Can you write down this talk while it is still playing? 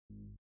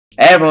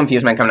Hey everyone,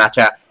 FusedVR coming at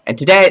ya, and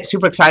today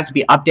super excited to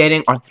be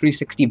updating our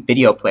 360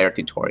 video player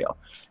tutorial.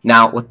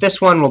 Now with this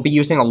one we'll be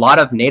using a lot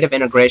of native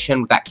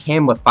integration that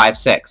came with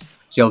 5.6, so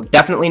you'll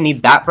definitely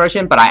need that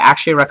version, but I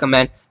actually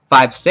recommend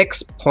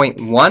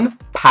 5.6.1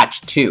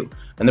 patch 2.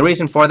 And the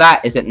reason for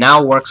that is it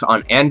now works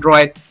on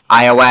Android,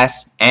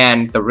 iOS,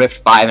 and the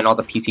Rift 5 and all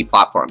the PC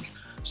platforms.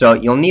 So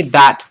you'll need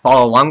that to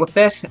follow along with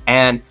this,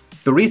 and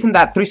the reason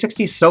that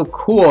 360 is so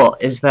cool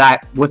is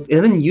that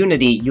within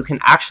Unity, you can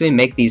actually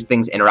make these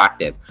things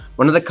interactive.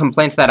 One of the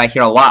complaints that I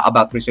hear a lot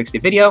about 360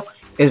 video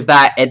is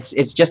that it's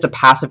just a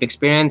passive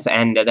experience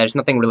and there's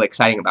nothing really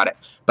exciting about it.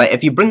 But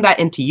if you bring that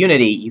into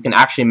Unity, you can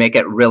actually make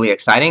it really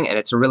exciting, and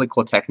it's a really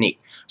cool technique.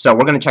 So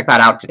we're going to check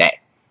that out today.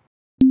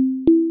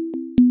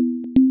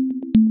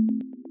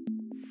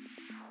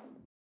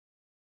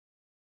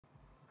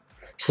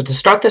 So to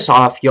start this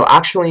off, you'll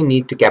actually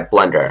need to get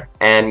Blender,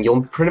 and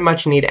you'll pretty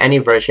much need any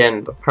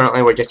version.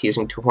 Currently we're just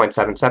using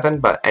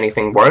 2.77, but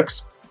anything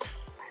works.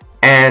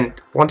 And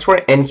once we're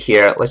in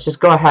here, let's just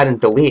go ahead and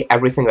delete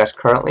everything that's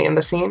currently in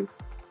the scene.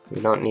 We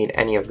don't need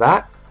any of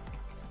that.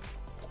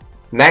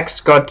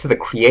 Next, go to the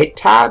Create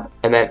tab,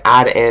 and then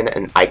add in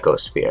an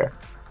icosphere.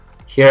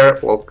 Here,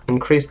 we'll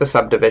increase the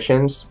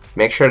subdivisions.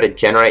 Make sure to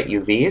generate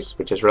UVs,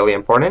 which is really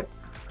important.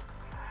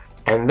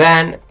 And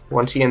then,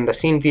 once you're in the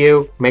scene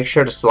view, make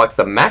sure to select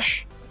the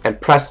mesh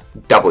and press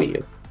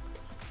W.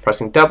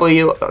 Pressing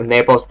W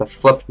enables the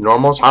flip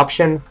normals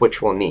option,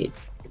 which we'll need.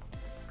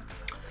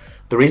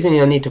 The reason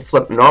you'll need to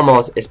flip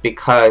normals is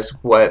because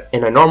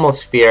in a normal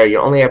sphere,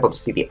 you're only able to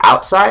see the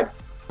outside,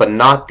 but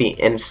not the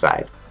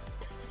inside.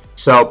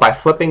 So by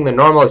flipping the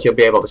normals, you'll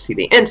be able to see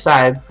the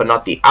inside, but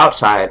not the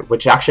outside,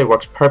 which actually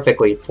works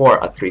perfectly for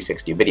a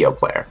 360 video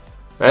player.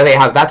 Now that you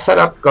have that set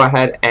up, go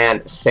ahead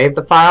and save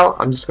the file.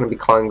 I'm just going to be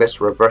calling this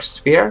reverse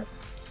sphere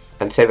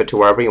and save it to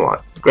wherever you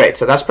want. Great,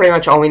 so that's pretty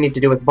much all we need to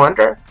do with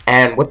Blender.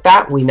 And with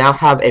that, we now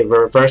have a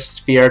reverse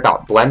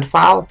sphere.blend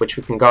file, which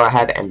we can go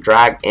ahead and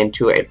drag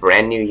into a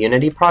brand new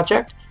Unity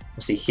project.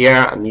 You'll see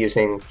here I'm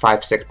using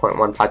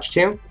 5.6.1 patch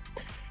 2.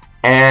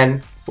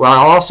 And well,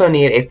 I'll also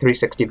need a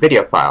 360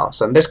 video file.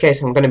 So in this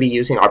case, I'm going to be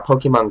using our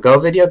Pokemon Go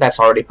video that's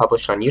already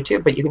published on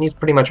YouTube, but you can use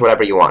pretty much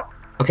whatever you want.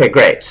 Okay,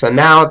 great. So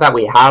now that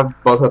we have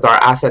both of our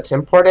assets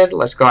imported,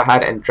 let's go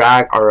ahead and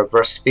drag our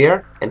reverse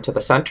sphere into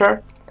the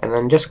center, and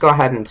then just go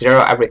ahead and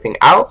zero everything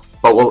out,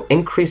 but we'll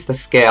increase the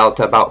scale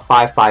to about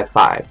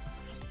 555.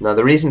 Now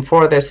the reason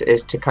for this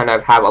is to kind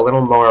of have a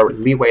little more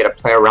leeway to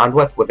play around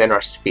with within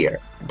our sphere.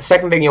 The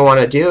second thing you'll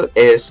want to do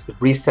is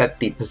reset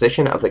the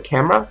position of the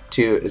camera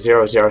to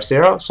 0, 0,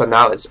 0, so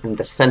now it's in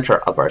the center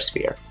of our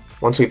sphere.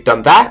 Once we've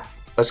done that,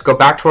 let's go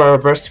back to our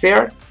reverse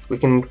sphere. We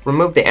can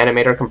remove the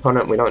animator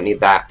component, we don't need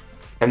that.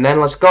 And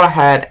then let's go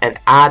ahead and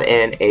add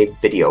in a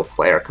video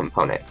player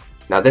component.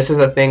 Now this is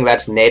a thing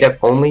that's native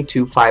only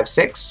to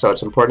 5.6, so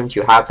it's important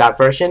you have that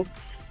version.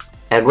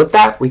 And with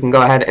that, we can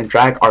go ahead and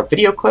drag our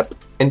video clip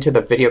into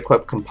the video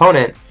clip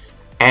component,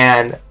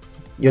 and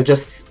you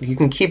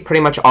can keep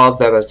pretty much all of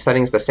the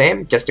settings the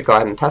same. Just to go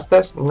ahead and test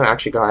this, I'm going to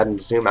actually go ahead and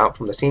zoom out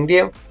from the scene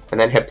view and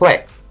then hit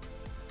play.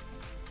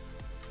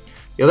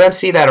 You'll then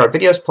see that our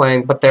video is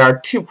playing, but there are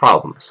two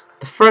problems.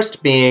 The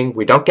first being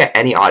we don't get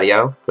any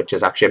audio, which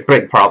is actually a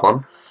big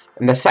problem.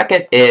 And the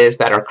second is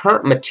that our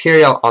current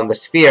material on the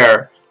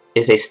sphere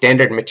is a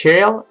standard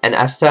material, and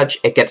as such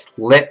it gets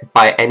lit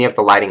by any of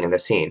the lighting in the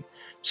scene.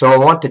 So I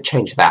want to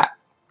change that.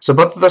 So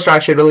both of those are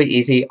actually really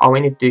easy. All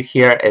we need to do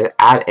here is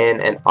add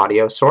in an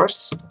audio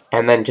source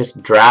and then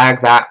just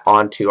drag that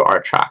onto our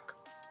track.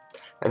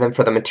 And then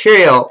for the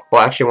material,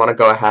 we'll actually want to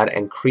go ahead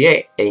and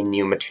create a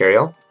new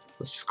material.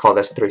 Let's just call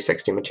this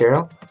 360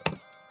 material.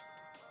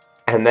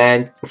 And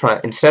then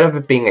instead of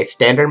it being a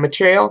standard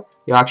material,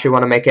 you'll actually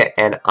want to make it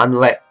an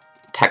unlit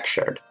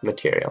textured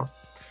material.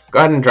 Go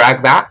ahead and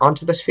drag that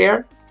onto the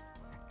sphere.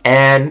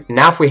 And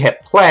now if we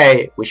hit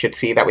play, we should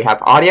see that we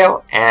have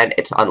audio and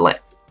it's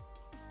unlit.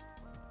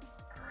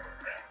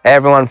 Hey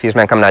everyone,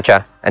 FusedVR coming at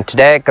ya, and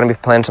today I'm going to be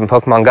playing some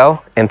Pokemon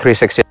Go in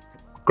 360.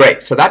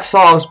 Great, so that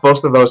solves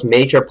both of those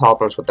major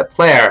problems with the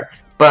player,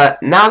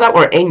 but now that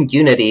we're in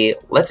Unity,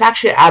 let's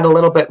actually add a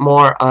little bit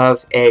more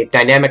of a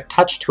dynamic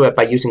touch to it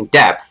by using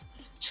depth,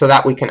 so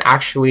that we can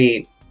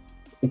actually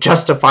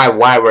justify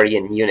why we're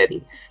in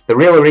Unity. The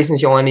real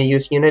reasons you'll want to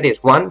use Unity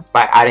is one,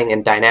 by adding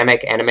in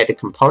dynamic animated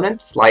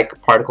components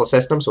like particle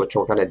systems, which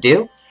we're going to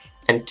do.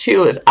 And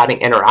two is adding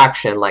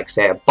interaction like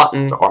say a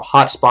button or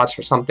hotspots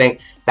or something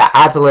that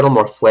adds a little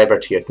more flavor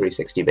to your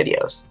 360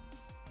 videos.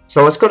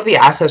 So let's go to the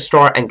asset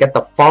store and get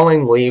the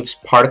Falling Leaves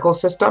particle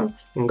system.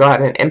 You can go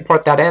ahead and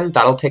import that in.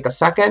 That'll take a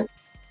second.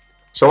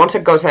 So once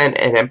it goes in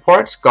and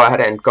imports, go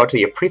ahead and go to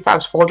your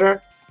prefabs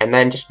folder and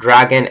then just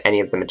drag in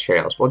any of the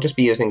materials. We'll just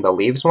be using the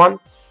leaves one.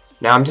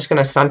 Now I'm just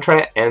going to center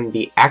it in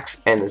the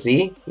X and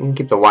Z. You can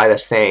keep the Y the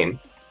same.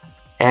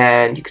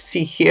 And you can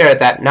see here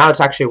that now it's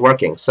actually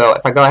working. So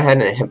if I go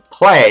ahead and hit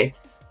play,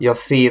 you'll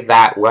see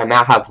that we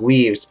now have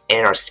leaves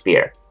in our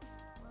sphere.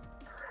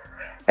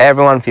 Hey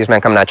everyone, FusedVR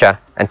coming at ya,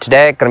 and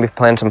today I'm going to be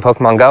playing some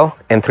Pokemon Go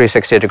in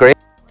 360 degrees.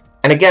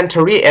 And again,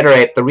 to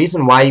reiterate, the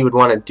reason why you would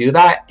want to do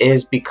that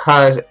is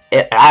because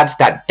it adds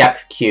that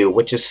depth cue,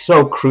 which is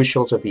so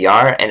crucial to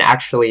VR and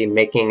actually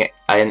making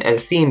a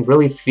scene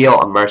really feel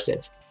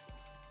immersive.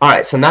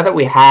 Alright, so now that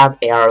we have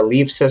our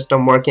leave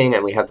system working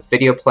and we have the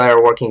video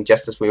player working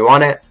just as we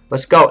want it,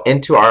 let's go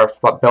into our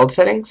build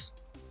settings.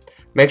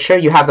 Make sure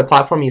you have the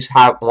platform you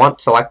want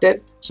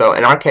selected. So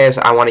in our case,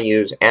 I want to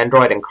use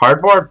Android and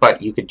Cardboard,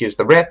 but you could use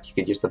the Rift, you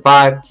could use the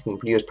Vive, you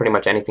can use pretty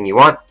much anything you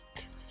want.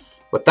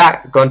 With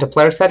that, go into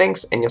player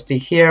settings, and you'll see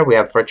here we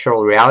have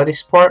virtual reality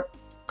support.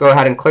 Go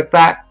ahead and click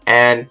that,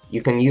 and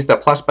you can use the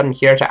plus button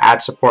here to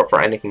add support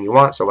for anything you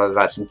want. So whether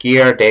that's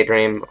Gear,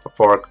 Daydream,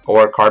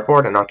 or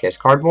Cardboard, in our case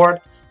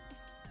Cardboard.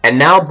 And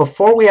now,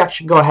 before we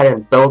actually go ahead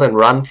and build and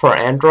run for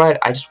Android,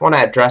 I just want to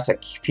address a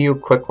few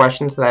quick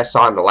questions that I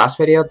saw in the last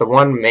video. The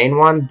main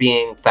one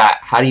being that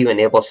how do you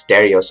enable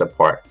stereo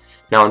support?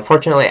 Now,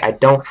 unfortunately, I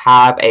don't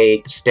have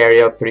a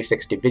stereo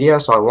 360 video,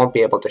 so I won't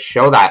be able to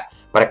show that,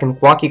 but I can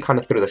walk you kind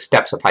of through the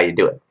steps of how you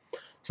do it.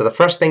 So the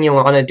first thing you'll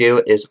want to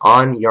do is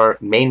on your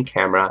main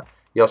camera,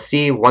 you'll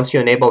see once you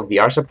enable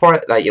VR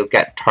support that you'll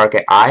get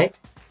target eye.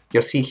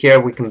 You'll see here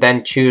we can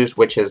then choose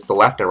which is the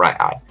left and right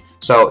eye.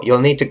 So you'll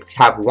need to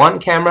have one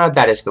camera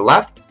that is the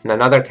left and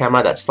another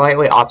camera that's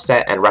slightly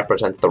offset and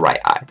represents the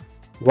right eye.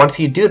 Once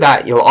you do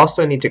that, you'll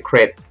also need to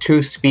create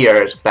two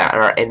spheres that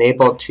are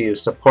enabled to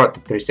support the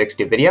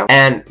 360 video.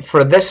 And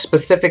for this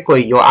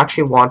specifically, you'll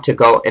actually want to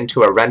go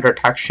into a render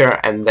texture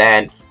and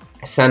then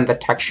send the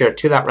texture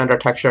to that render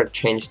texture,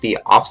 change the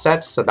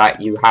offsets so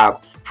that you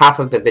have half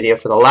of the video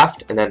for the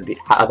left and then the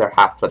other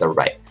half for the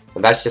right.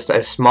 And that's just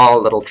a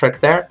small little trick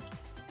there.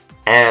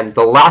 And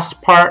the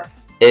last part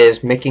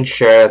is making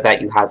sure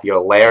that you have your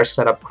layer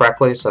set up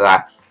correctly so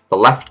that the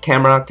left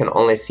camera can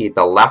only see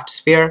the left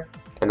sphere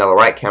and the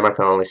right camera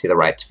can only see the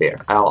right sphere.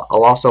 I'll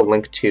also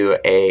link to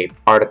an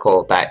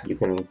article that you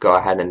can go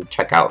ahead and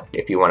check out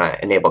if you want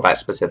to enable that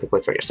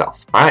specifically for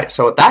yourself. Alright,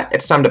 so with that,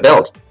 it's time to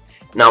build.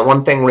 Now,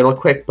 one thing real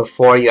quick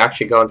before you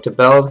actually go into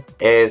build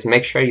is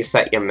make sure you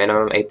set your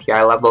minimum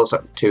API levels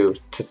to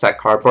set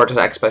Cardboard's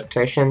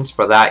expectations.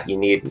 For that, you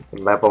need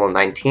level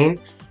 19,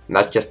 and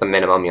that's just the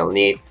minimum you'll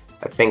need.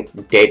 I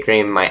think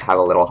Daydream might have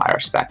a little higher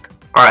spec.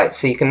 Alright,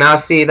 so you can now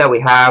see that we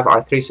have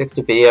our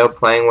 360 video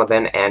playing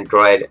within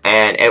Android,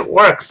 and it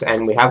works,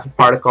 and we have the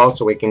particles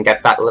so we can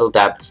get that little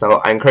depth. So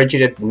I encourage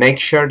you to make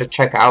sure to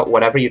check out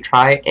whatever you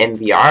try in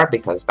VR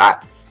because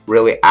that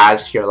really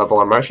adds to your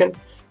level of immersion.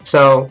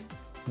 So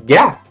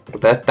yeah,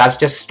 that's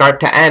just start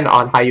to end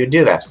on how you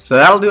do this. So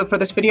that'll do it for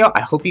this video.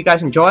 I hope you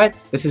guys enjoyed.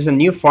 This is a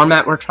new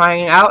format we're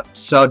trying out,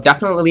 so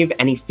definitely leave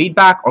any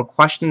feedback or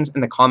questions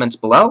in the comments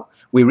below.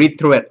 We read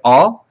through it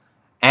all.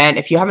 And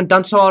if you haven't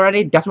done so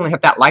already, definitely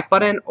hit that like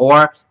button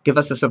or give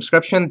us a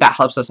subscription. That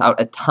helps us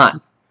out a ton.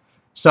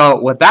 So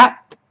with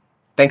that,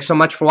 thanks so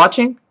much for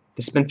watching.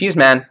 This has been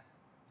FusedMan, and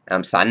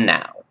I'm signing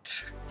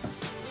out.